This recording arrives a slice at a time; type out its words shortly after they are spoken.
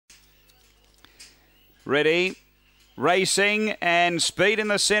Ready. Racing and speed in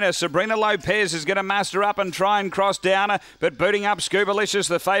the centre. Sabrina Lopez is going to muster up and try and cross down, but booting up Scubalicious.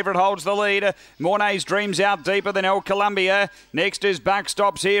 The favourite holds the lead. Mornay's Dream's out deeper than El Columbia. Next is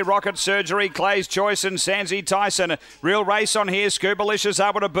Buckstops here. Rocket Surgery, Clay's Choice and Sansi Tyson. Real race on here. Scubalicious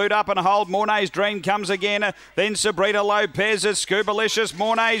able to boot up and hold. Mornay's Dream comes again. Then Sabrina Lopez is Scubalicious.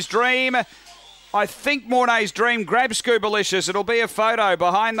 Mornay's Dream. I think Mornay's Dream grabs Scubalicious. It'll be a photo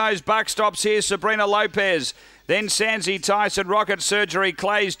behind those Buckstops here. Sabrina Lopez. Then Sansi Tyson, Rocket Surgery,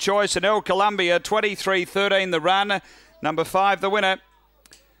 Clay's Choice and El Columbia. 23-13 the run. Number 5 the winner.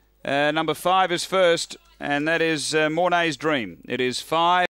 Number 5 is first, and that is Mornay's Dream. It is 5.